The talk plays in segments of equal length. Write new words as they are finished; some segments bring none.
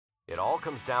It all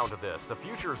comes down to this. The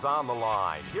future's on the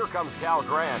line. Here comes Cal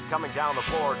Grant coming down the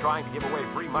floor trying to give away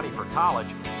free money for college.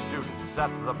 Student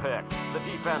sets the pick. The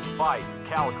defense fights.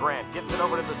 Cal Grant gets it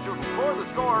over to the student for the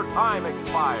score. Time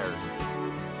expires.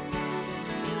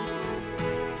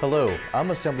 Hello, I'm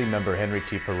Assemblymember Henry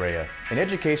Perea. And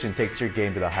education takes your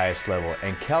game to the highest level,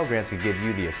 and Cal Grants can give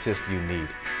you the assist you need.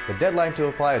 The deadline to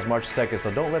apply is March 2nd,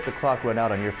 so don't let the clock run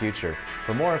out on your future.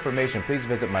 For more information, please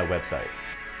visit my website.